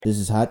This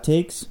is Hot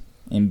Takes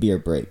and Beer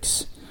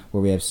Breaks,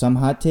 where we have some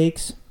hot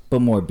takes, but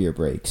more beer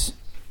breaks.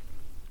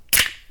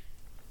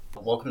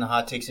 Welcome to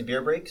Hot Takes and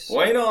Beer Breaks.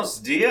 Buenos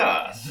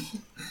dias.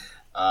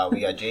 We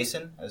got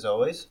Jason, as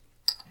always.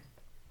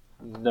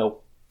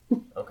 Nope.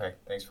 Okay,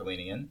 thanks for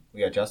leaning in.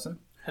 We got Justin.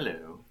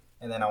 Hello.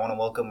 And then I want to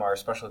welcome our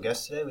special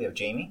guest today. We have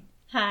Jamie.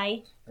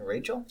 Hi. And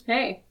Rachel.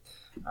 Hey.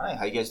 All right,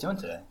 how you guys doing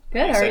today?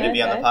 Good. Excited to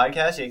be on the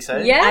podcast? You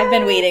excited? Yeah. I've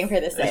been waiting for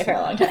this day for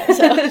a long time,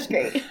 so it's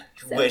great.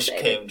 Wish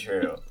excited. came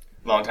true.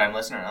 Long time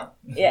listener, huh?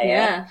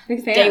 Yeah.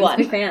 Big fans. Day one.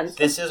 Big fans.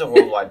 This is a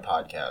worldwide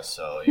podcast,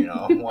 so,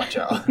 watch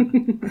out.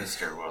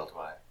 Mr.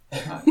 Worldwide.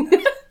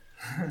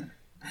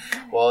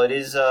 Well, it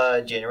is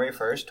January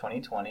 1st,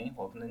 2020.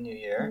 Welcome to the new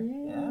year.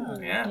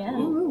 Yeah. Yeah.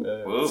 Woo.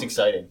 Woo. It's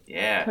exciting.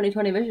 Yeah.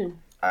 2020 vision.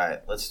 All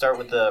right, let's start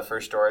with the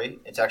first story.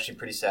 It's actually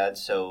pretty sad.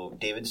 So,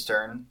 David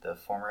Stern, the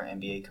former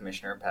NBA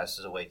commissioner,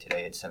 passes away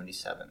today at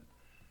 77.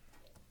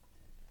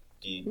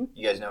 Do you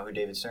guys know who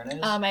David Stern is?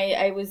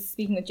 I was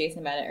speaking with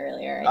Jason about it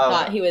earlier. I Oh,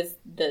 thought okay. he was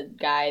the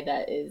guy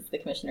that is the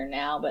commissioner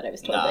now, but I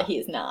was told Nah. that he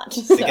is not.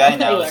 The guy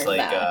now I is learned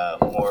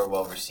that. more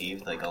well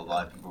received. Like, a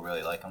lot of people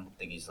really like him. I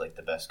think he's like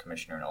the best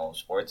commissioner in all of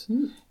sports.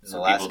 Hmm. He's the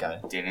So last people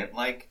guy. didn't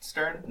like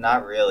Stern?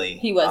 Not really.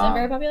 He wasn't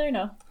very popular,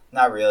 no.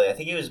 Not really. I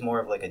think he was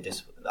more of like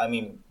I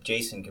mean,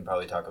 Jason can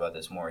probably talk about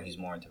this more. He's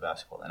more into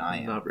basketball than I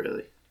am. Not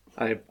really.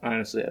 I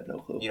honestly have no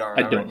clue. You don't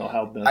I remember? don't know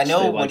how much I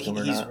know they what like him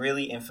or he's not.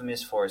 really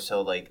infamous for.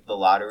 So, like, the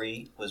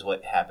lottery was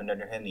what happened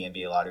under him, the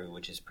NBA lottery,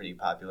 which is pretty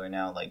popular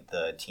now. Like,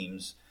 the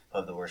teams who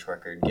have the worst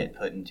record get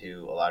put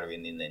into a lottery,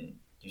 and then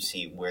you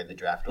see where the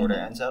draft order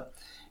ends up.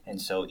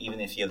 And so, even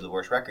if you have the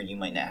worst record, you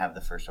might not have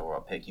the first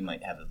overall pick. You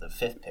might have the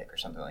fifth pick or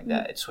something like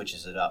that. It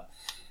switches it up.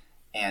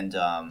 And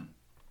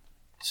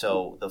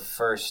so, the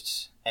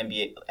first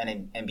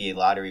NBA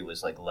lottery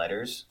was like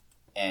letters.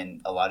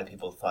 And a lot of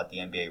people thought the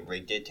NBA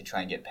rigged it to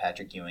try and get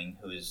Patrick Ewing,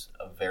 who is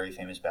a very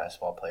famous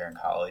basketball player in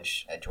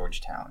college at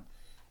Georgetown.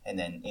 And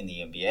then in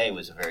the NBA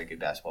was a very good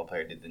basketball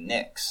player, did the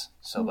Knicks.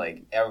 So,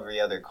 like, every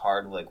other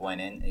card, like,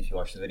 went in. And if you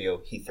watch the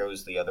video, he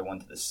throws the other one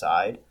to the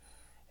side.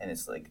 And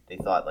it's like, they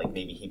thought, like,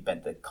 maybe he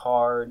bent the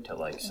card to,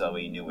 like, so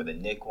he knew where the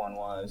Knick one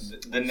was.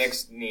 The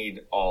Knicks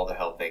need all the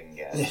help they can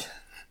get.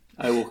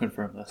 I will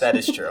confirm this. That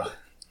is true.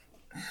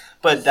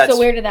 But that's... So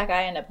where did that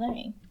guy end up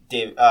playing?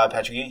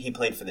 Patrick Ewing, he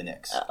played for the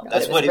Knicks. Oh,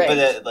 That's but what. it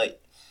was But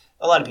like,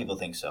 a lot of people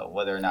think so.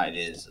 Whether or not it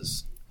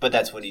is, but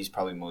that's what he's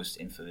probably most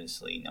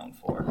infamously known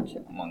for,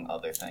 among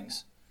other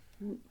things.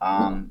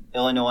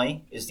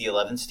 Illinois is the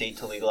 11th state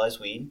to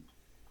legalize weed.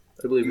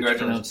 I believe it's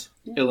Congratulations.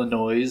 pronounced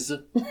Illinois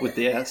with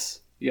the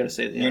S. You gotta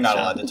say the S. You're not sound.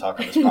 allowed to talk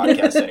on this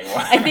podcast anymore.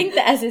 I think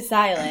the S is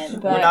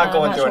silent, but We're not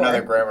going I'm through sure.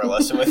 another grammar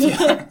lesson with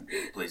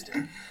you. Please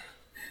do.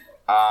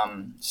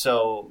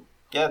 So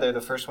yeah, they're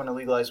the first one to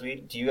legalize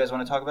weed. Do you guys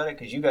want to talk about it?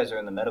 Because you guys are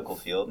in the medical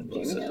field.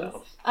 Sit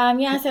down.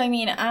 Yeah, so I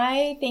mean,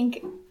 I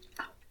think,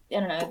 I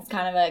don't know, it's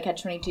kind of a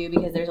catch-22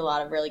 because there's a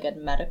lot of really good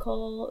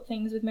medical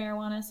things with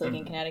marijuana. So like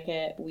in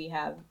Connecticut, we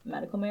have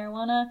medical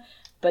marijuana,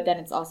 but then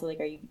it's also like,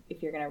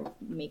 if you're going to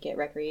make it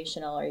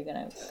recreational, are you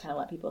going to kind of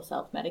let people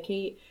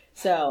self-medicate?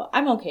 So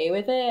I'm okay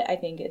with it. I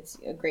think it's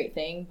a great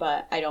thing,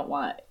 but I don't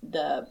want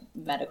the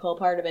medical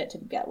part of it to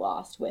get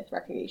lost with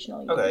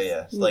recreational use. Okay,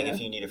 yeah. Like if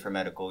you need it for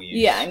medical use.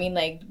 Yeah, I mean,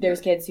 like, there's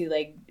kids who,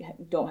 like,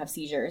 don't have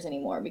seizures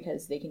anymore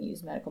because they can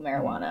use medical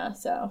marijuana,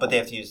 so... But they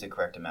have to use the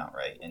correct amount,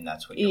 right? And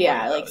that's what you're Yeah,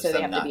 worried about, like, is so they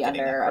them have to not be getting the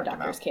under a correct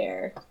doctor's amount.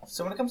 care.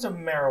 So when it comes to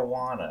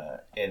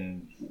marijuana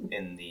in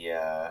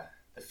the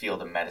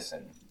field of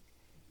medicine,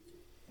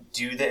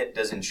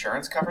 does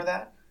insurance cover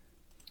that?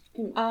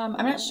 I'm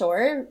not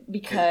sure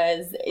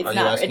because Are it's you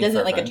not. asking It doesn't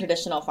for a like a friend?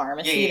 traditional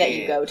pharmacy Yeah, that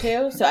you go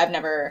to. So I've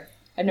never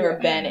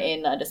been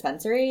in a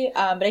dispensary.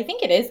 But I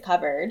think it is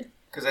covered.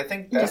 Because I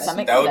think To some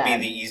that would be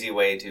extent. the easy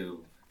way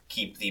to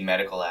keep the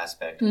medical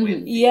aspect with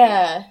the...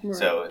 Yeah,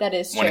 So that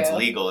is when it's true.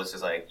 legal, it's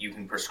just like, you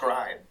can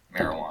prescribe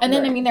marijuana. and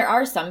then I mean there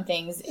are some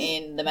things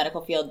in the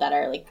medical field that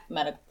are like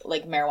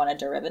marijuana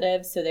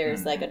derivatives. So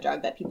there's like a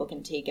drug that people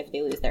can take if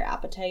they lose their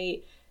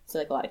appetite. So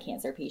like a lot of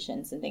cancer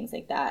patients and things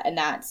like that, and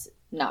that's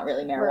not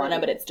really marijuana,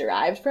 but it's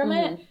derived from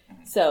it.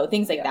 So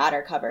things like that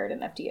are covered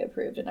and FDA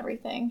approved and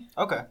everything.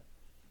 Okay.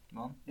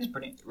 Well, it's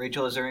pretty.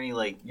 Rachel, is there any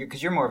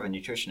because you're more of a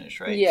nutritionist,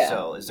 right? Yeah.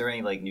 So, is there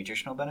any like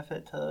nutritional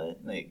benefit to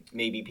it? Like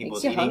maybe people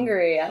Makes you eating.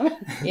 hungry.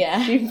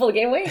 Yeah. People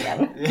gain weight.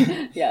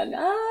 Yeah.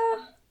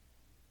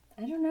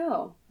 I don't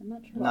know. I'm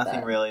not sure about Nothing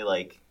that. really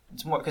like.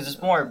 It's more because it's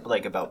more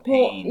like about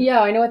Well, pain. yeah,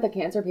 I know with the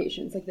cancer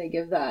patients, like they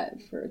give that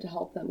to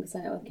help them because I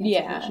know with cancer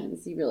Yeah.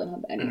 patients, you really don't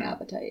have any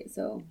appetite,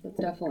 so that's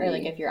definitely. Or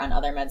like if you're on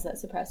other meds that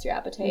suppress your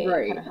appetite,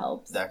 Right. it kind of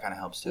helps. That kind of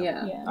helps too.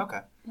 Yeah. Yeah.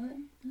 Okay. But, I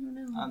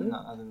don't know.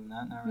 Other than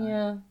that, not really.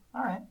 Yeah.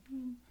 All right.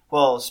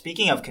 Well,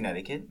 speaking of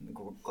Connecticut,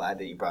 glad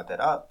that you brought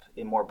that up.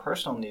 In more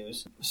personal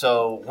news,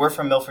 so we're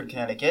from Milford,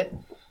 Connecticut,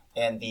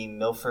 and the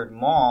Milford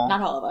Mall.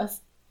 Not all of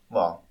us.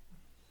 Well,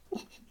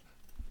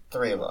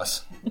 3 of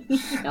us.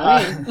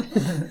 Not me.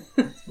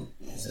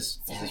 Is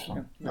this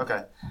fun?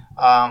 Okay.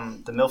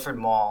 The Milford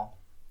Mall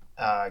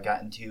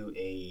got into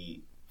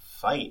a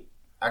fight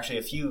actually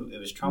a few. It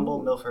was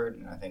Trumbull, Milford,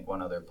 and I think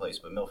one other place,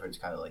 but Milford's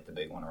kind of like the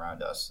big one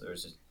around us. There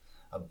was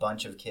a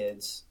bunch of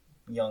kids,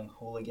 young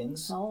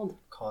hooligans, How old?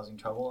 causing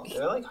trouble.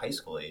 They're like high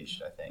school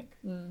aged, I think.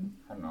 Mm.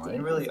 I don't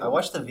know. I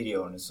watched the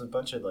video, and it's a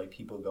bunch of like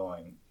people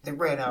going. They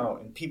ran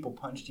out, and people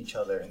punched each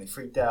other, and they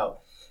freaked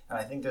out. And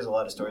I think there's a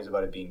lot of stories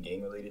about it being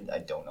gang related. I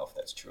don't know if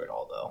that's true at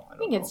all, though. I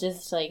think it's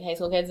just like high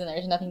school kids, and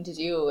there's nothing to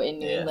do in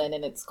New England,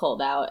 and it's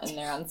cold out, and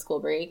they're on school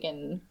break,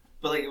 and.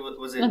 But like,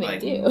 was it Nothing like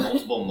to do.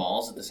 multiple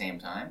malls at the same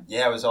time?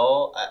 Yeah, it was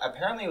all.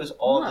 Apparently, it was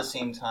all at the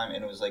same time,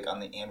 and it was like on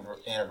the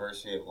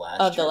anniversary of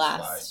last. Of the year's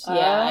last, fight.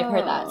 yeah, I've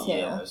heard that too.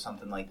 Yeah, it was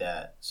something like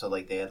that. So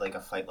like they had like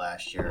a fight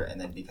last year, and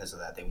then because of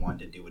that, they wanted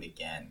to do it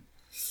again.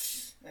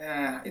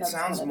 It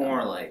sounds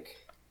more like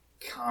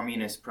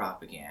communist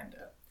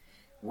propaganda.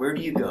 Where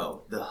do you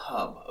go? The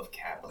hub of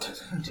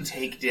capitalism to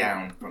take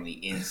down from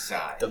the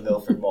inside. The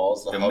Milford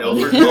Mall's The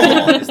Milford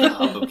Mall is the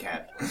hub of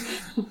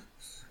capitalism.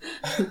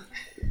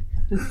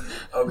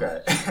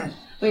 Okay.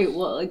 Wait,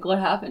 what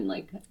happened?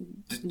 Like,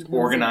 Just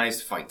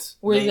organized fights.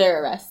 Were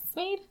there arrests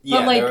made? Yeah,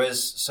 But, like, there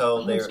was.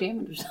 So how there. much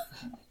damage was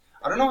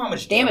I don't know how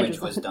much Damage damage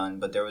was done,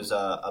 but there was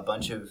a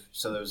bunch of.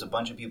 So there was a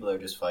bunch of people that were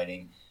just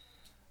fighting,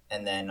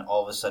 and then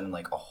all of a sudden,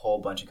 like a whole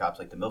bunch of cops,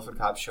 like the Milford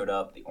cops showed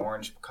up, the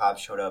Orange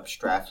cops showed up,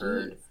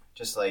 Stratford,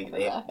 just like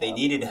they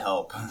needed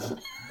help.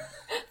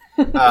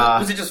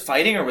 Was it just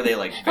fighting, or were they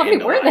like How many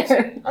were vandalizing?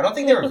 there? I don't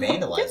think they were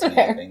vandalizing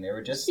anything. They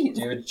were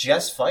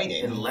just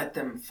fighting. And let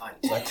them fight.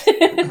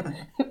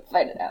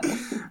 Fight it out.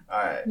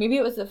 All right. Maybe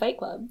it was the Fight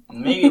Club.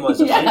 Maybe it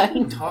was a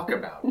fight. Talk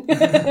about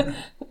it.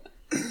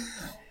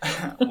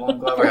 Well,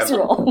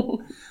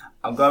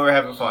 I'm glad we're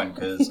having fun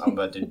because I'm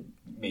about to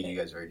make you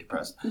guys very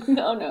depressed.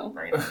 No.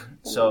 Right.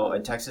 So a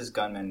Texas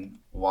gunman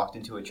walked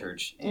into a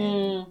church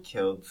and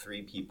killed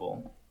 3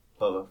 people.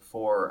 But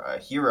for a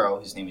hero,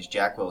 his name is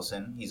Jack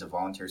Wilson. He's a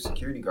volunteer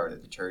security guard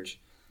at the church.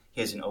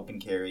 He has an open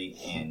carry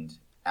and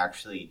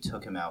actually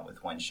took him out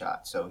with 1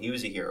 shot. So he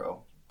was a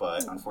hero,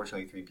 but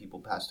unfortunately 3 people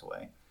passed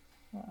away.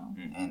 Wow.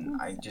 And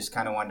I just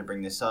kind of wanted to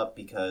bring this up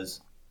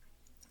because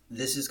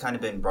this has kind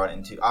of been brought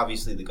into,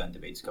 obviously the gun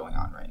debate's going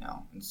on right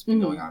now. It's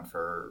been going on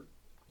for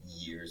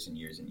years and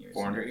years and years.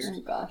 400 years?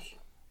 Oh, gosh.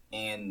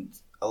 And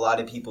a lot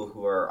of people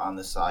who are on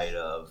the side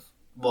of,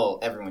 well,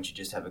 everyone should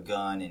just have a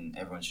gun and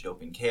everyone should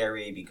open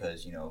carry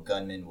because, you know,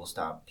 gunmen will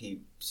stop,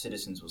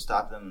 citizens will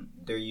stop them.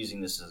 They're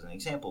using this as an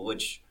example,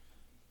 which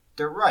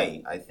they're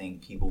right. I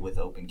think people with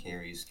open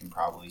carries can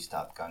probably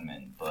stop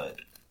gunmen, but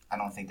I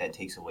don't think that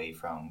takes away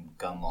from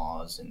gun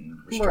laws and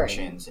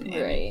restrictions.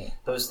 And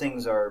those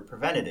things are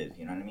preventative,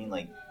 you know what I mean?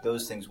 Like,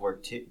 those things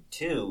work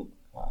too.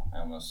 Wow,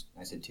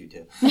 I said two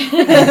too.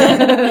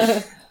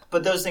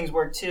 But those things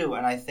work too,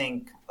 and I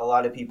think a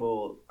lot of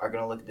people are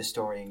going to look at the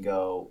story and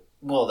go,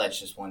 well, that's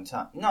just one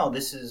time. No,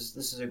 this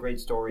is a great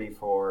story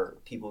for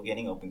people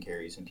getting open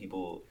carries, and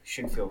people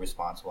should feel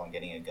responsible on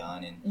getting a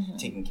gun and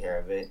taking care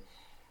of it.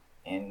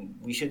 And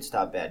we should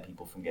stop bad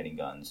people from getting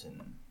guns. And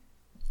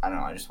I don't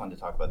know, I just wanted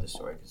to talk about this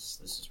story because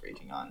this is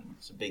raging on.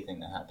 It's a big thing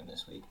that happened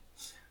this week.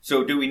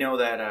 So do we know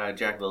that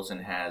Jack Wilson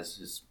has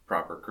his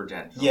proper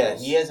credentials? Yeah,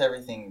 he has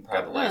everything proper.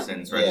 Got the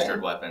license,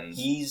 registered weapons.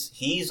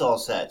 He's all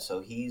set. So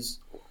he's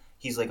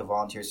like a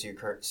volunteer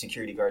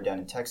security guard down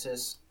in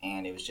Texas,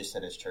 and it was just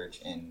at his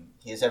church, and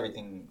he has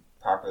everything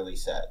properly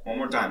set. One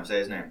more time, say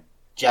his name.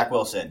 Jack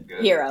Wilson.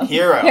 Good. Hero.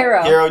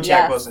 Jack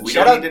Yes. Wilson. We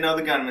Shout don't out. need to know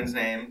the gunman's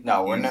name.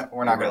 No, we're He's not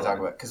going to talk irrelevant.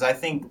 about it because I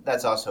think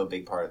that's also a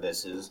big part of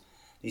this is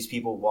these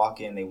people walk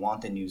in, they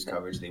want the news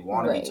coverage, they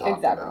want to be talked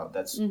about.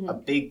 That's a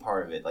big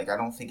part of it. Like, I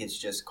don't think it's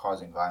just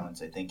causing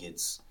violence. I think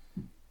it's,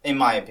 in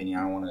my opinion,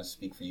 I don't want to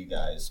speak for you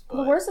guys, but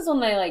The worst is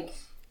when they, like,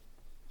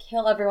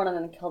 kill everyone and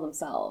then kill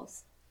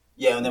themselves.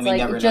 yeah, and then It's we like,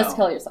 never just know.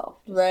 kill yourself.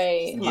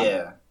 Right.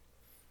 Yeah,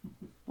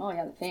 Oh,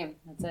 yeah, the fame.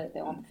 That's it.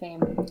 They want the fame.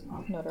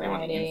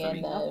 Notoriety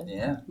and the...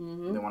 yeah.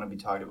 Mm-hmm. They want to be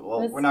talked about.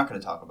 Well, we're not going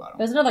to talk about them.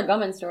 There's another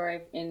gunman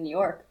story in New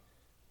York.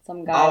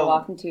 Some guy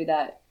walked into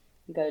that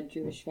good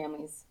Jewish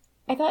family's.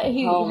 I thought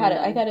he had.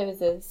 I thought it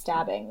was a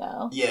stabbing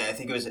though. Yeah, I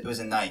think it was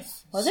a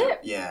knife. Was it?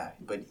 Yeah,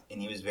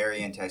 and he was very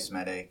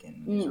anti-Semitic,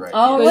 and he was right.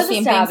 Oh, It it was was the a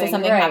same thing. So stabbing,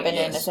 something right. happened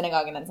in a Yes.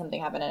 synagogue, and then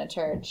something happened in a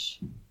church.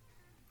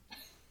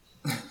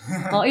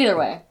 Well, either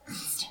way.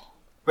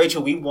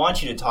 Rachel, we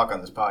want you to talk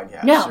on this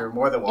podcast. No. You're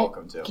more than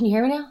welcome to. Can you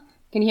hear me now?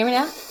 Can you hear me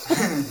now?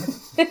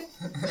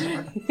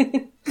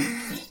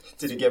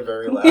 Did it get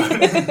very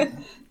loud?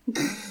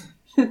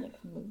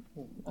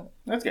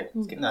 That's good.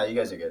 No, you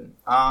guys are good.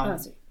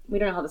 We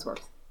don't know how this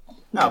works.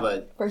 No,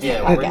 but First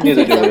yeah, time we're- podcast.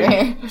 neither do Over we.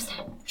 here.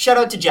 shout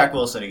out to Jack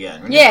Wilson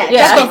again. Yeah,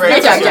 Yeah, that's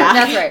great job, Jack.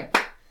 That's right.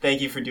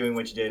 Thank you for doing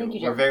what you did. Thank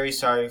you, We're Jack. very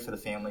sorry for the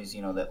families,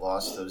 that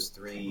lost those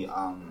 3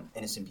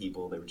 innocent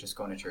people. They were just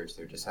going to church.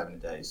 They were just having a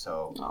day.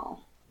 So Oh,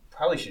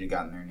 probably should have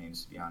gotten their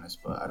names, to be honest.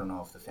 But I don't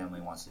know if the family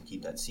wants to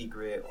keep that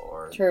secret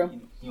or True.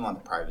 You want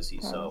the privacy.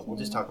 So we'll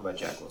just talk about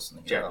Jack Wilson.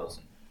 the hero.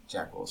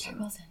 Jack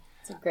Wilson.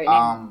 it's a great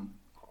name.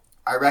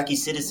 Iraqi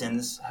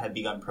citizens have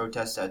begun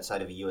protests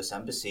outside of a U.S.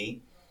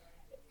 embassy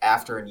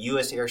after a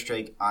U.S.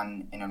 airstrike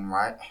on an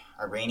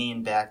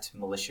Iranian-backed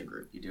militia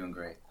group. You're doing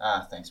great.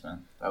 Thanks,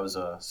 man. That was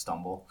a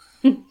stumble.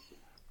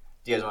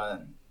 Do you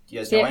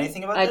guys know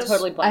anything about this? I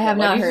totally blanked I have out.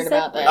 What not did you heard say?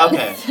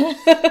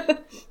 about that.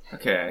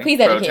 Okay. Please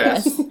educate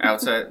Protests us.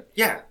 outside.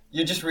 Yeah.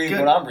 You're just reading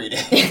Good. what I'm reading.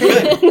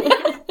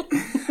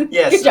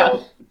 Good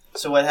job.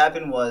 So what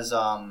happened was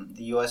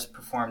the U.S.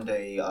 performed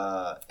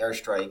a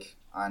airstrike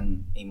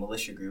on a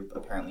militia group,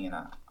 apparently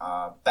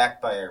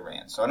backed by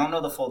Iran. So I don't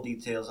know the full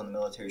details on the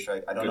military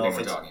strike. I don't know if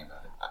we're it's talking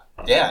about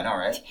it. Yeah, I know,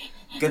 right?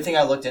 Good thing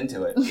I looked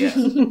into it. Yes.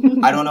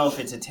 I don't know if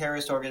it's a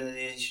terrorist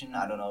organization.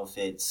 I don't know if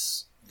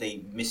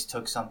they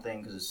mistook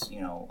something because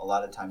a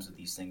lot of times with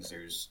these things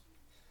there's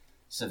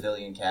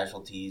civilian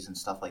casualties and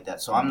stuff like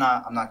that. So I'm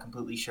not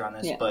completely sure on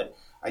this, but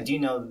I do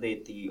know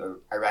that the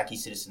Iraqi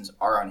citizens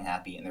are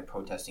unhappy and they're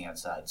protesting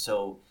outside.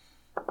 So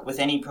with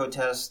any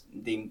protest,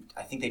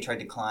 I think they tried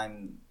to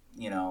climb,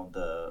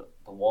 the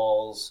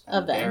walls and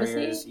Of the barriers.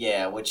 embassy?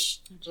 Yeah,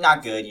 which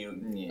not good. You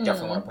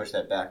definitely want to push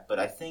that back. But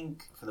I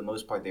think for the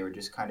most part, they were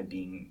just kind of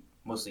being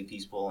mostly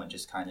peaceful and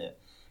just kind of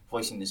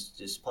voicing this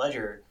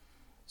displeasure.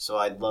 So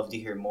I'd love to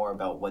hear more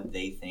about what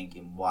they think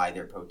and why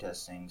they're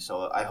protesting.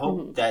 So I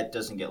hope that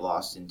doesn't get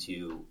lost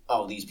into,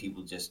 these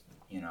people just,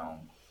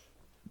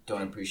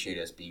 don't appreciate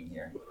us being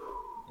here.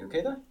 You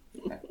okay there?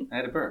 I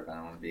had a burp. I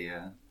don't want to be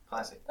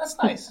classic. That's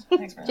nice.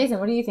 Thanks, man. Jason,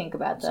 what do you think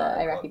about the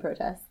Sorry, Iraqi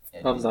protests?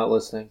 Yeah, I'm not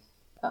listening.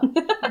 Oh,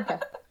 okay.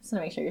 Just want to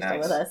make sure you're still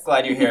Nice. with us.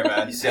 Glad you're here,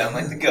 man. You sound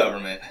like the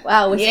government.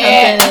 Wow,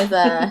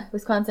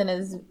 Wisconsin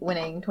is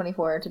winning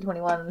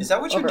 24-21 Is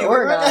that what you're over doing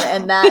Oregon, right now?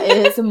 and that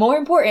is more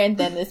important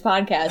than this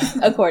podcast,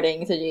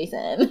 according to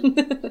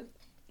Jason.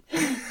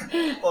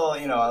 Well,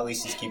 at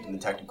least he's keeping the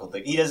technical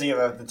thing. He doesn't even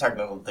have the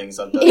technical things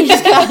up there.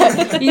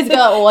 he's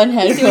got one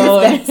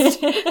headphone.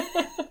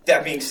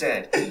 That being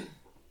said,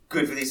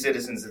 good for these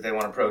citizens that they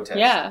want to protest.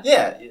 Yeah.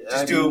 Yeah.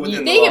 Just do it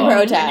within they the can law.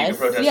 protest. And you can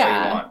protest Yeah.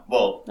 all you want.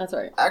 Well, That's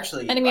right.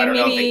 Actually, And I I mean, don't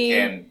know if maybe. they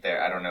can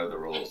there. I don't know the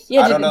rules.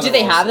 Yeah, I don't know do the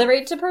they rules. have the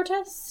right to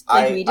protest?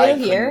 Like we do I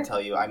here? couldn't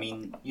tell you. I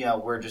mean,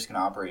 we're just going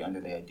to operate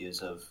under the ideas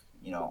of,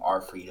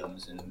 our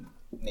freedoms and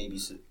maybe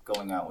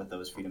going out with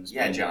those freedoms.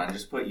 Yeah, John,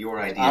 just put your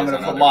ideas I'm on going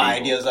to other put my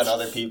people. ideas on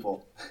other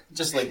people,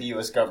 just like the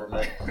U.S.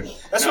 government.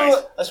 That's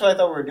Nice. what I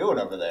thought we were doing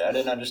over there. I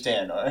didn't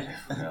understand. All right?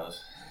 Who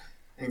knows?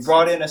 We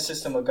brought in a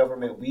system of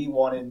government we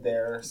wanted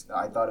there.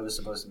 I thought it was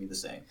supposed to be the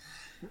same.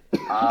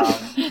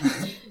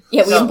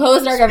 Yeah, we So,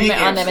 imposed our government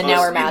speaking on of them, and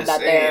now supposed we're to be mad the that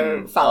they're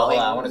same- following.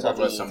 I want to talk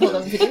about what something we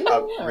told them to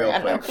do. real I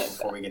don't know. quick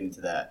before we get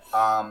into that.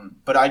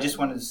 But I just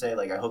wanted to say,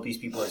 I hope these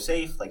people are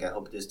safe. I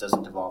hope this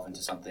doesn't devolve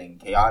into something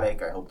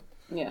chaotic. I hope,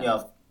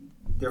 Yeah.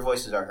 their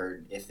voices are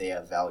heard if they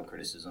have valid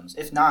criticisms.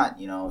 If not,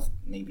 if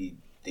maybe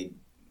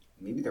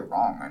they're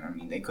wrong. I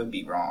mean, they could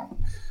be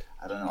wrong.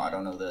 I don't know. I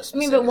don't know the I mean,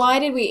 specifics. but why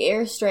did we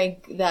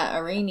airstrike that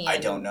Iranian? I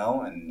don't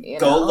know. And You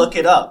go know? look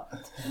it up.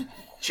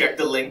 Check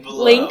the link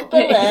below. Link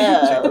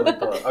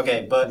below.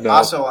 Okay, but No.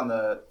 also on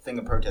the thing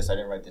of protest, I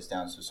didn't write this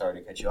down, so sorry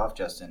to cut you off,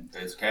 Justin.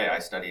 It's okay. I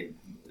studied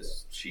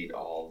this sheet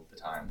all the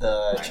time.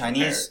 The I'm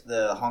Chinese,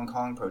 the Hong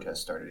Kong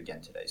protest started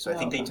again today. So I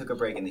think they took a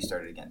break and they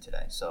started again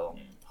today. So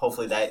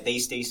hopefully that they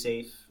stay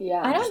safe.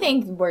 Yeah. I don't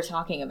think we're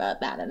talking about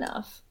that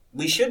enough.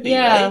 We should be,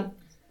 Yeah. right?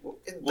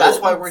 That's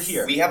Well, why we're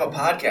here. We have a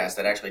podcast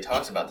that actually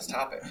talks about this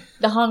topic.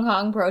 The Hong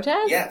Kong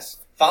protest? Yes.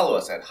 Follow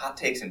us at Hot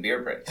Takes and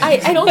Beer Breaks. I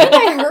don't think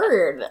I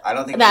heard I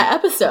don't think that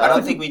episode. I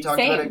don't think we talked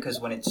about Same. it because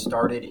when it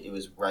started, it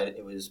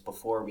was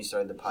before we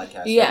started the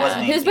podcast. There Yeah,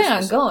 wasn't it's been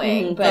anything specific.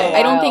 ongoing, Mhm. but Yeah.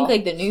 I don't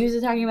think the news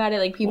is talking about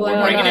it. People Well, are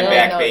we're like, bringing no, it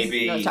back, no,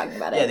 baby. no one's talking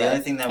about Yeah, it. the but-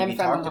 only thing that I'm we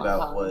from talked Hong about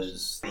Kong.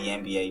 was the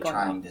NBA Going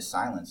trying on. to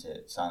silence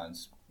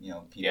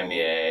people. The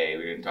NBA,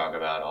 we didn't talk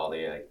about all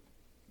the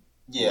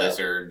Yeah,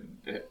 Blizzard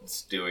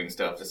doing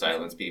stuff to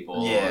silence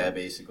people. yeah, or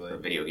basically.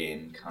 video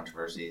game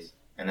controversies.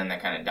 And then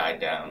that kind of died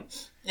down.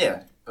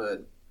 Yeah,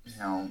 but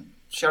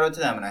shout out to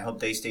them, and I hope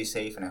they stay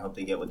safe, and I hope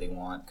they get what they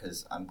want,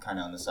 because I'm kind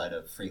of on the side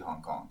of free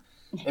Hong Kong,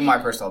 in my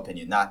personal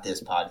opinion. Not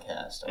this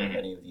podcast or Mhm.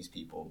 any of these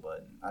people,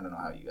 but I don't know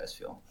how you guys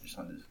feel. I just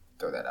wanted to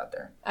throw that out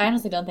there. I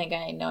honestly don't think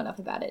I know enough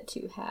about it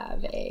to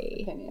have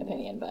a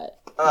opinion,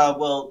 but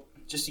Well,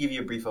 just to give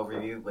you a brief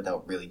overview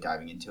without really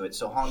diving into it.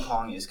 So Hong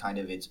Kong is kind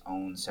of its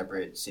own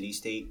separate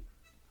city-state.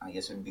 I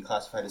guess it would be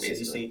classified as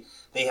Basically. city-state.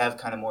 They have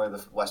kind of more of the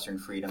Western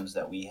freedoms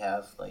that we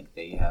have. Like,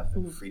 they have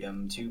Mhm.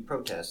 freedom to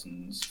protest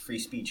and free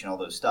speech and all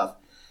those stuff.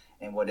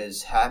 And what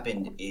has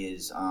happened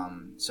is,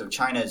 so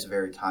China is a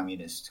very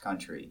communist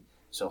country.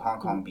 So Hong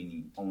Kong being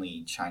the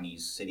only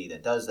Chinese city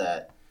that does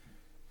that,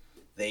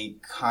 they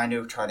kind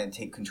of try to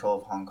take control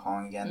of Hong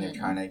Kong again. They're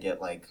trying to get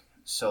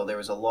so there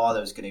was a law that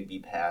was going to be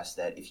passed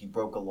that if you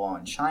broke a law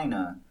in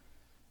China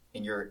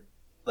and you're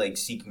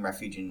seeking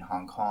refuge in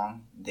Hong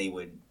Kong, they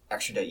would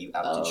extradite you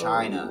out to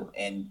China.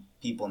 And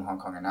people in Hong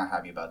Kong are not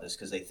happy about this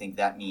because they think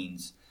that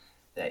means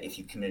that if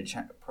you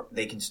committed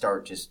they can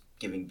start just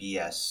giving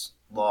BS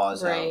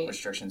laws Right. out,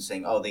 restrictions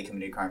saying, oh, they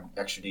committed a crime,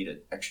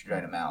 extradite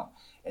them out,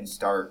 and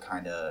start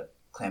kind of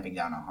clamping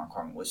down on Hong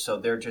Kong. So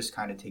they're just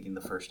kind of taking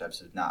the first steps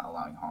of not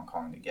allowing Hong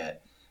Kong to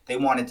get. They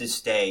wanted to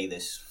stay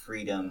this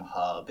freedom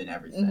hub and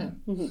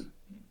everything. Mhm.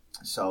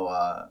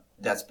 So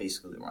that's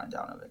basically the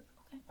rundown of it.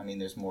 I mean,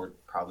 there's more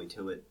probably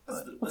to it,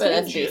 but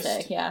that's Gist.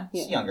 basic, yeah.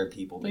 it's younger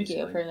people Thank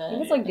basically. you for the. I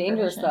think it's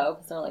dangerous information. though,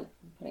 because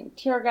they're putting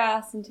tear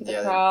gas into the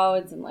Yeah,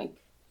 crowds and like.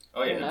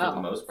 Oh yeah, No. for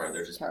the most part,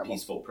 they're just Terrible.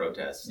 peaceful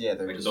protests. Yeah,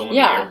 they're like just- the one at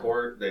Yeah. the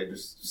airport. They're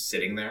just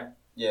sitting there.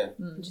 Yeah,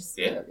 Just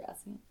Yeah. tear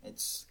gassing.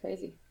 it's.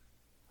 Crazy.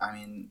 I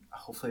mean,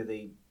 hopefully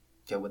they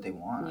get what they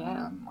want. Yeah.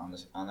 I mean,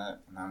 on that.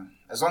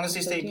 As long as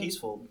they stay Thank you.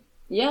 peaceful.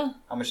 Yeah,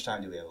 How much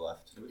time do we have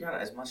left? We got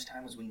as much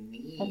time as we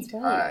need. that's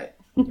All right. right.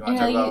 You want to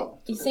talk about?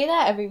 you say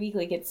that every week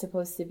like it's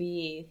supposed to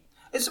be.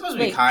 It's supposed to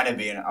be Like- kind of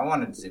being. I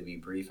wanted to be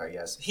brief, I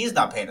guess. He's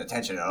not paying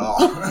attention at all.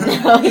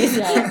 No, he's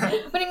not.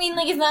 But I mean,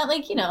 like, it's not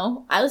like,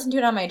 I listen to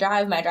it on my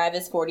drive. My drive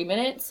is 40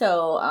 minutes,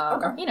 so,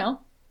 Okay. you know.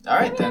 All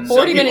right, then.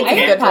 40 Some minutes people is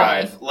can't good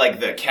probably. drive, like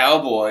the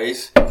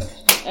Cowboys.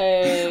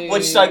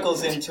 Which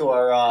cycles into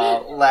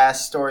our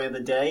last story of the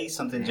day.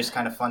 Something just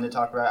kind of fun to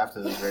talk about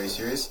after this very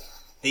serious.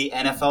 The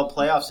NFL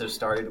playoffs have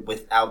started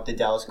without the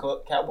Dallas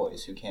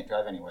Cowboys, who can't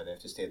drive anywhere. They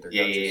have to stay at their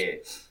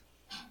coaches.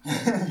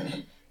 Yeah.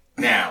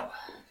 Now,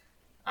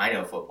 I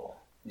know football.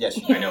 Yes,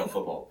 I know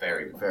football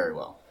very well. very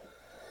well.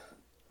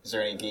 Is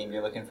there any game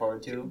you're looking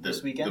forward to this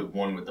The weekend?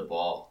 one with the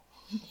ball.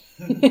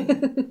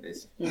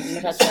 Is- The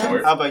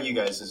touchdown? How about you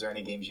guys? Is there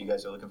any games you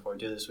guys are looking forward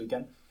to this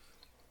weekend?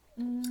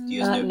 Do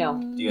you guys know?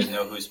 No. Do you guys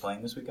know who's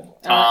playing this weekend?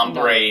 Tom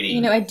No.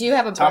 Brady. I do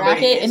have a Tom Brady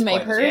bracket is in my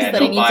playing. purse Yeah, that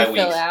no I need bye to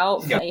fill weeks.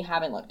 out. Yeah. I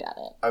haven't looked at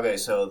it. Okay,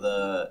 so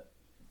the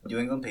New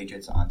England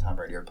Patriots on Tom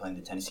Brady are playing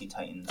the Tennessee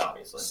Titans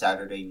Obviously.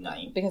 Saturday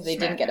night. Because they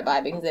didn't get a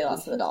bye because they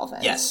lost to the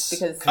Dolphins. Yes.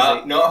 Because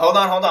No, hold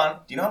on.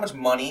 Do you know how much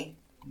money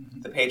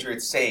the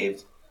Patriots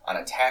saved on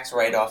a tax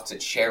write-off to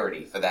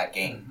charity for that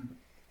game?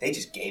 They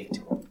just gave it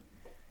to them.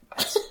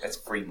 That's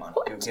free money.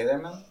 You okay there,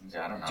 Mel?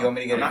 I don't know. Do you want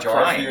me to get I'm a not jar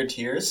crying. for your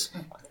tears?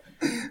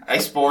 Hey,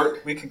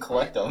 sport. We can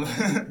collect them.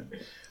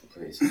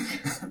 Please.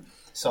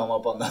 Sew them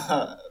up on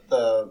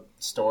the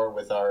store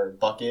with our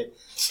bucket.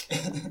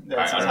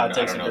 That's I hot don't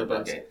takes and know the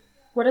good burps. bucket.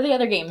 what are the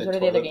other games? The What are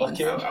the other toilet games?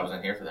 bucket. I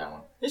wasn't here for that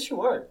one. Yes, you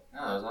were.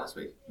 No, that was last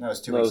week. No, it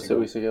was 2 That weeks was ago. 2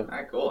 weeks ago. All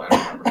right, cool. I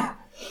don't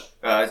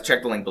remember.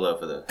 Check the link below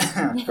for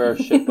the... For our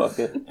shit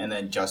bucket. And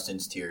then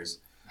Justin's tears.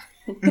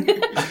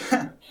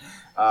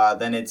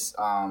 Then it's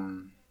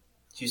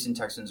Houston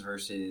Texans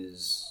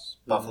versus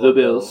Buffalo The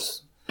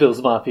Bills.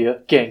 Bills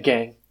Mafia. Gang,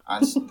 gang.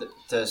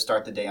 To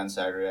start the day on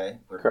Saturday.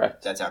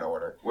 Correct. That's out of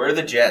order. Where are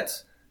the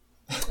Jets?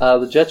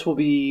 The Jets will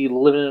be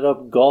living it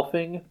up,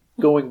 golfing,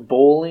 going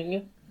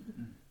bowling,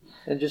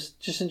 and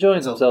just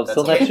enjoying themselves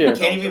till next year.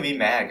 Can't even be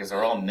mad because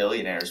they're all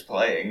millionaires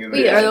playing.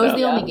 Wait, are those Yeah.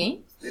 the only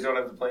games? They don't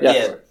have to play. Yeah.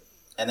 Yeah.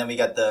 And then we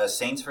got the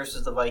Saints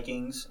versus the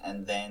Vikings,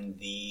 and then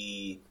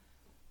the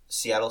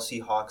Seattle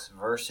Seahawks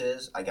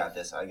versus. I got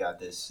this.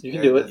 You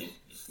can They're do it. the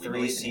We believe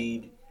in 3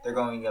 seed. They're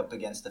going up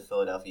against the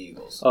Philadelphia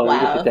Eagles. Oh, Wow,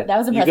 look at that. that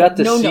was You impressive. got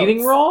the No seating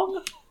notes.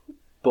 wrong,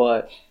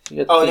 but you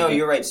got the Oh no, seating.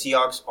 you're right.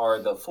 Seahawks are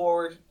the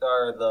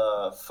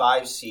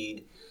 5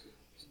 seed.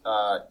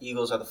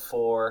 Eagles are the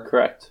 4.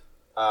 Correct.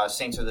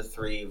 Saints are the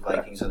 3.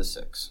 Vikings are the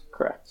 6.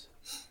 Correct.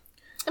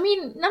 I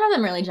mean, none of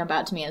them really jump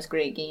out to me as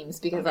great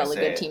games because I was all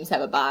the gonna good say- teams have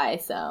a bye,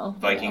 so.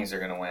 Vikings are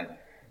going to win.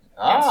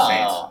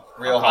 Ah,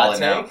 real I'll call hot it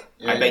now.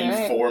 take. I bet you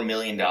Alright. $4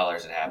 million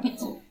it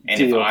happens. And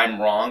Deal. if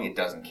I'm wrong, it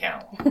doesn't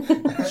count.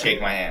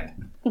 Shake my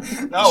hand.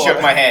 No, He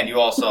shook my hand. You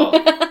all saw.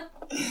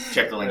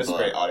 Check the link It's a below.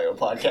 great audio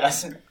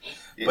podcast.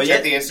 But Check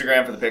yet- the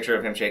Instagram for the picture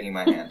of him shaking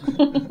my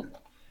hand.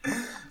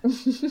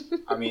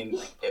 I mean,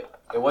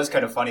 it was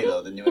kind of funny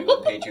though. The New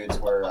England Patriots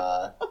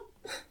were.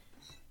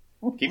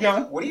 Keep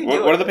going. What are you What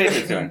doing? are the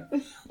Patriots doing?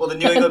 Well, the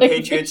New England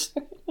Patriots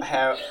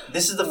have.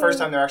 This is the first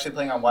time they're actually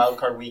playing on Wild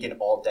Card Weekend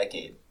all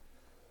decade.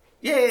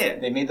 Yeah.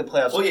 They made the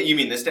playoffs. Well, yeah, you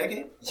mean this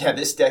decade? Yeah,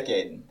 this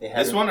decade they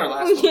have This one or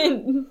last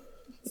one?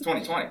 It's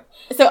 2020.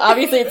 So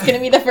obviously it's going to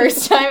be the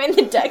first time in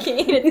the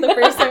decade. It's the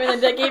first time in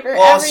the decade for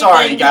Well, everything.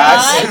 sorry,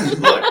 guys.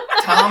 John. Look,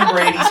 Tom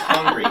Brady's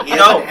hungry. He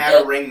hasn't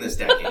had a ring this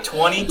decade.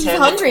 2010 He's to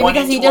hungry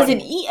because he 2020.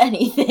 doesn't eat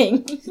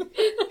anything.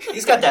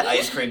 He's got that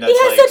ice cream He that's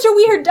has like. such a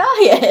weird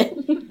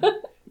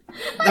diet.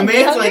 The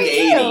man's like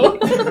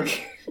hungry 80.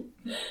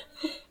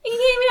 He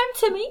can't even have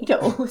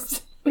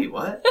tomatoes. Wait,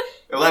 what?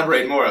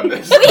 Elaborate more on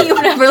this. Wait,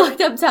 you've never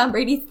looked up Tom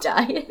Brady's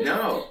diet?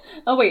 No.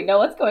 Oh wait, no.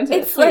 Let's go into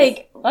It's this.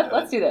 like-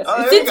 let's do this. Oh,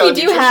 there Since you we go,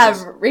 do have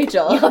nutritious.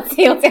 Rachel Let's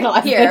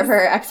analyze here this. for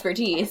her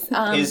expertise.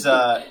 His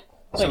so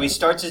he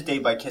starts his day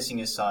by kissing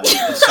his son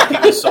and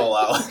sucking his soul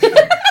out.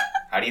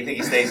 How do you think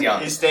he stays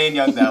young? He's staying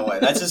young that way.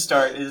 That's his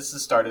start. This is the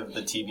start of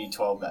the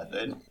TB12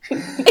 method.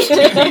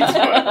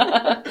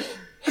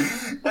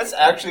 That's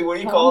actually what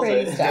he Tom calls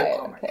Brady's it. diet.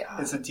 Oh my Okay.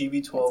 god. It's a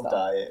TB12 That's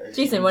diet. or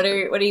Jason,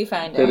 TB12. what are you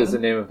finding? That is the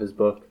name of his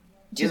book.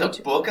 He has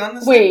a book on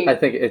this? Wait. I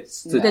think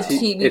it's the, The it's the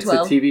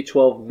TB12.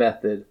 TB12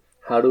 method.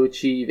 How to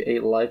achieve a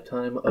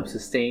lifetime of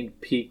sustained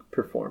peak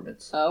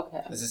performance.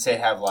 Okay. Does it say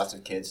have lots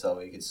of kids so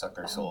we can suck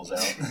their souls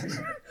out?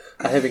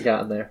 I haven't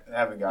gotten there. I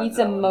haven't gotten Eats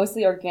that a one.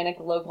 mostly organic,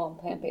 local, and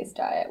plant-based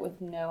diet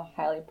with no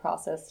highly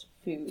processed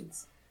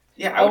foods.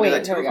 Yeah, I would Oh, do wait,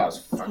 that too here we if I go. was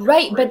fucking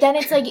Right, rich. but then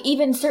it's like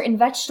even certain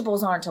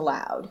vegetables aren't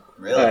allowed.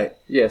 Really? Alright,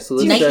 yeah, so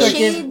this Nightshades? says...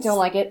 Restrictive, don't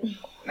like it.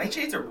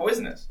 Nightshades are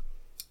poisonous. I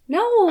No,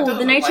 thought the it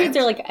was nightshades plants.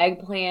 are like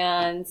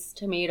eggplants,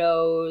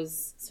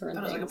 tomatoes, I certain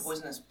thought it was like a things.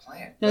 poisonous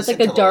plant. No, it's Listen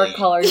like the to dark Lily.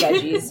 colored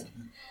veggies.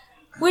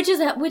 Which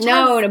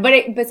No,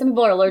 but some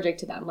people are allergic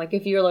to them. Like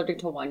if you're allergic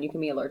to one, you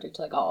can be allergic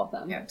to like all of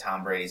them. Yeah,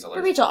 Tom Brady's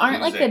allergic. But Rachel, to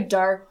aren't like the music.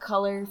 dark,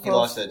 colorful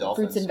lost to the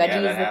Dolphins. fruits and Yeah,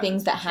 veggies that the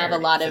things that happens. have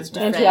a lot of Fitzmagic.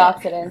 different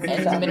Antioxidants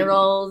and stuff.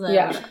 minerals? And,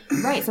 Yeah.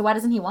 Right. So why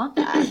doesn't he want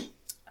that?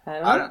 I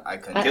don't know. I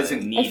couldn't. He doesn't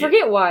I need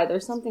forget why.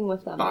 There's something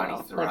with them. Body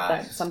though, like that.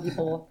 thrives. Some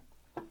people.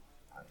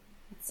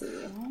 Let's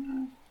see.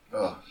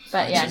 Ugh.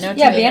 But yeah, no.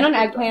 Yeah, tomato. ban on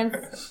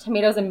eggplants,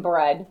 tomatoes, and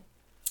bread.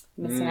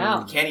 Missing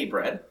out. Can't eat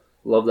bread.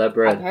 Love that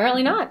bread.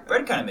 Apparently not.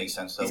 Bread kind of makes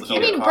sense though. with I all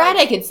mean, the bread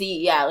carbs. I could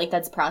see. Yeah, like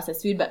that's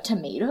processed food, but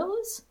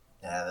tomatoes?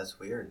 Yeah, that's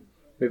weird.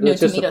 Maybe No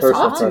that's just a tomato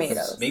personal sauce? preference.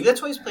 Tomatoes. Maybe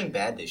that's why he's playing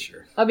bad this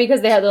year. Oh,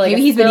 because they had like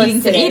Maybe he's been they're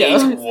eating acidic. He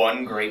tomatoes. ate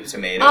one grape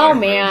tomato Oh, in a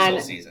man.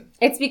 whole season.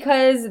 It's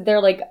because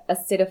they're like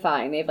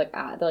acidifying. They have like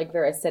they're like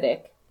very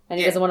acidic, and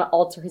he Yeah. doesn't want to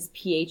alter his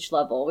pH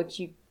level. Which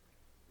you,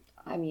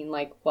 I mean,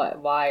 like what?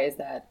 Why is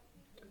that?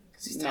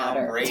 Because he's Tom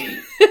Matter. Brady.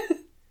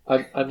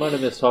 I might have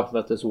missed talking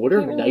about this. What are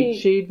Can't really-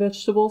 nightshade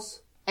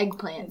vegetables?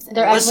 Eggplants.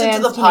 They're Listen to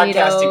the eggplants,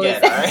 podcast tomatoes.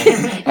 again, all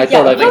right? I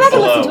thought I go back missed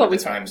and listen it. to what we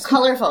times.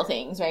 Colorful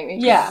things, right?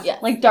 Rachel? Yeah,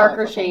 Yes, like darker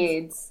colorful things.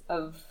 shades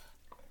of.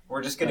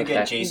 We're just gonna Okay.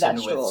 get Jason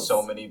with Vegetables.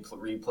 so many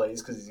replays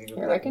because he's gonna be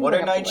Here, I like, can "What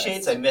bring are up the nightshades?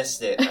 list. I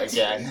missed it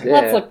again." Yeah.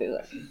 Let's look through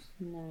this.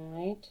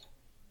 Night.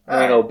 I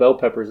don't know. Bell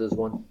peppers is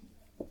one.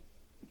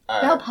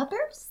 All Bell right.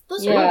 peppers?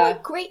 Those Yeah. are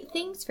like great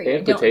things for you.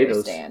 And I don't potatoes.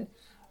 understand.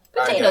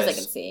 All right, Potatoes I guys.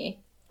 can see.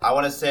 I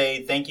want to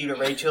say thank you to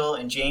Rachel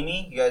and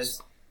Jamie. You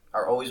guys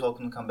are always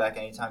welcome to come back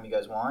anytime you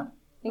guys want.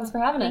 Thanks for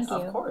having us.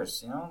 Thank you. Of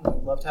course, we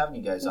loved having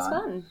you guys It was on.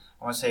 fun.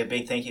 I want to say a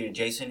big thank you to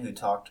Jason who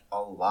talked a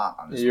lot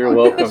on this. You're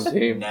podcast. welcome,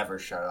 team. Never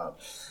shut up.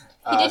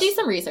 He did do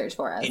some research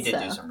for us. He did so.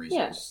 do some research.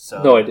 Yeah.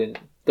 So No, I didn't.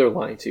 They're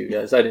lying to you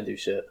guys. I didn't do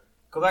shit.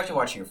 go back to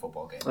watching your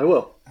football game. I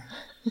will.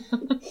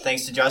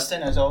 Thanks to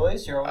Justin as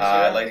always. You're always here.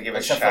 I'd like to give a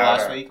Except shout for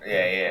last out. week.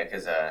 Yeah,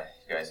 because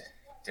you guys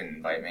didn't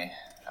invite me.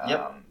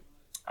 Yep.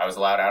 I was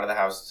allowed out of the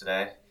house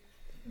today.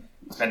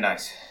 It's been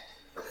nice.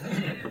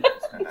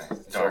 It's been nice.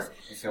 Dark.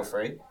 You feel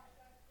free?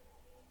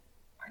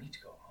 I need to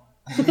go home.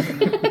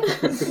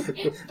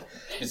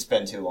 It's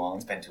been too long.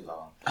 It's been too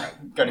long.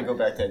 Gotta go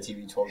back to that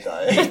TV12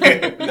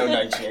 diet. No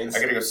nightshades. I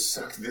gotta go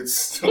suck this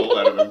soul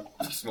out of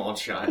a small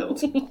child.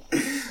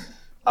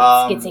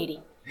 Skits 80.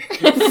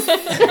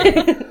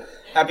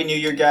 Happy New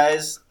Year,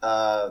 guys.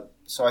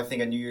 So I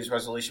think a New Year's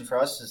resolution for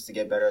us is to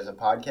get better as a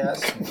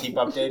podcast and keep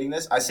updating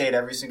this. I say it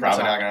every single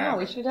Probably not time. gonna No, happen.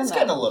 we should have done It's that.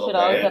 getting a little Should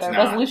all bit. get It's our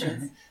not.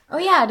 resolutions. Oh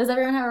yeah, does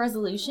everyone have a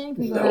resolution?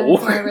 Can we go No.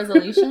 on for our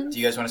resolutions? Do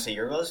you guys want to say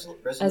your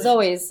resolution? As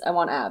always, I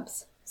want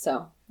abs.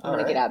 So I'm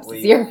gonna get abs Well,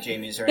 this year.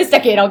 Jamie, is there This anything-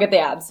 decade, I'll get the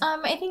abs.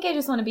 I think I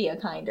just want to be a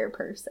kinder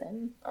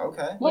person.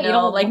 Okay. Well, you you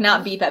know, don't- like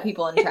not beep at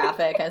people in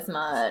traffic as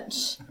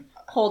much.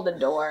 Hold the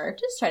door.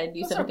 Just try to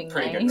do That's a something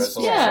pretty good nice.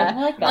 resolution. Yeah.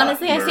 I like that.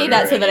 Honestly, I say Murder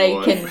that so that I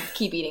anyone. can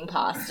keep eating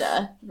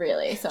pasta.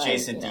 Really. So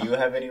Jason, I, do you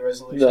have any No,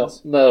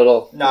 resolutions? not at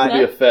all. Not- I'd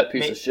be a fat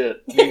piece May- of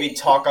shit. Maybe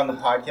talk on the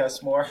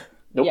podcast more.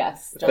 Nope.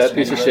 Yes. Fat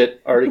piece of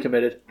shit. Already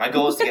committed. My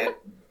goal is to get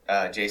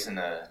Jason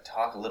to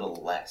talk a little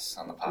less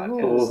on the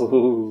podcast.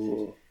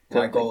 Ooh.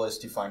 My goal is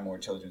to find more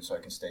children so I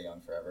can stay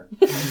young forever.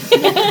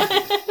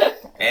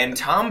 And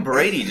Tom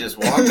Brady just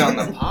walked on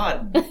the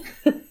pod.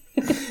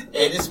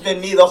 It's been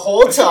me the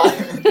whole time.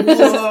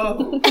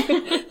 Whoa.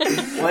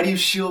 Why do you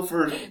shield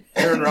for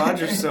Aaron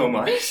Rodgers so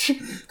much?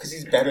 Because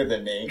he's better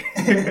than me.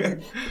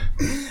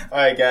 All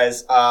right,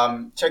 guys.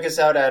 Check us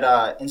out at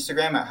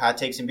Instagram at Hot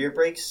Takes and Beer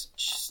Breaks.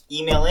 Just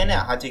email in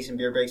at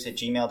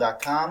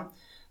hottakesandbeerbreaks@gmail.com.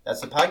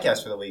 That's the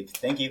podcast for the week.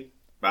 Thank you.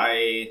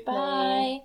 Bye. Bye.